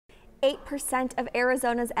8% of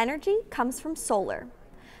Arizona's energy comes from solar.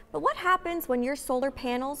 But what happens when your solar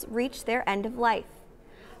panels reach their end of life?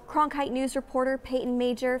 Cronkite News reporter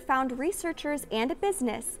Payton found researchers and a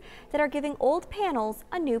business that are giving old panels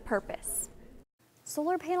a new purpose.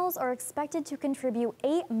 Solar panels are expected to contribute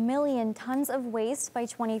 8 million tons of waste by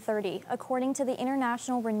 2030, according to the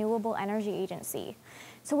International Renewable Energy Agency.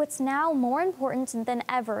 So it's now more important than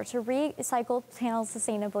ever to recycle panels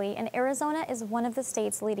sustainably, and Arizona is one of the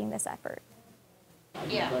states leading this effort.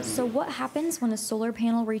 So what happens when a solar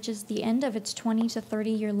panel reaches the end of its 20 to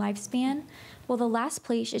 30-year lifespan? Well, the last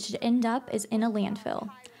place it should end up is in a landfill.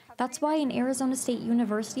 That's why an Arizona State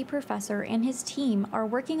University professor and his team are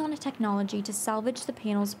working on a technology to salvage the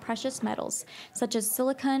panel's precious metals, such as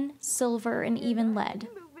silicon, silver, and even lead.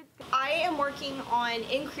 I am working on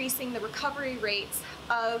increasing the recovery rates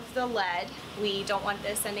of the lead. We don't want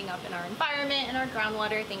this ending up in our environment, in our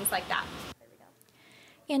groundwater, things like that.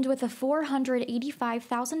 And with a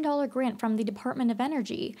 $485,000 grant from the Department of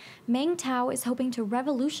Energy, Meng Tao is hoping to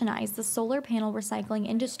revolutionize the solar panel recycling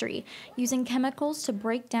industry using chemicals to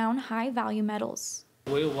break down high-value metals.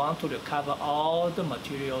 We want to recover all the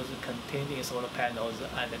materials contained in solar panels,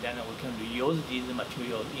 and then we can reuse these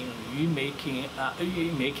materials in making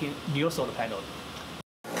new solar panels.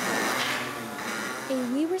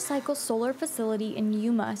 A We Recycle solar facility in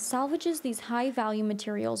Yuma salvages these high-value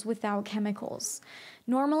materials without chemicals.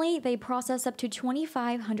 Normally, they process up to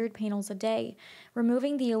 2,500 panels a day,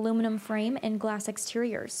 removing the aluminum frame and glass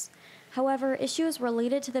exteriors. However, issues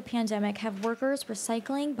related to the pandemic have workers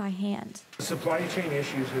recycling by hand. Supply chain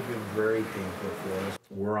issues have been very painful for us.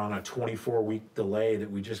 We're on a 24-week delay that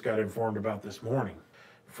we just got informed about this morning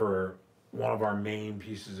for one of our main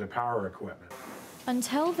pieces of power equipment.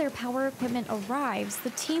 Until their power equipment arrives,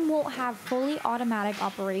 the team won't have fully automatic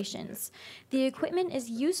operations. The equipment is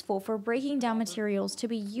useful for breaking down materials to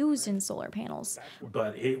be used in solar panels.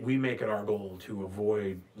 But we make it our goal to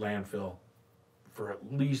avoid landfill for at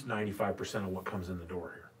least 95% of what comes in the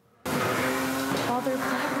door here. While their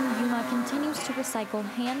plant in Yuma continues to recycle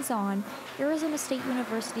hands-on, Arizona State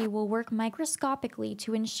University will work microscopically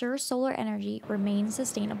to ensure solar energy remains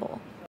sustainable.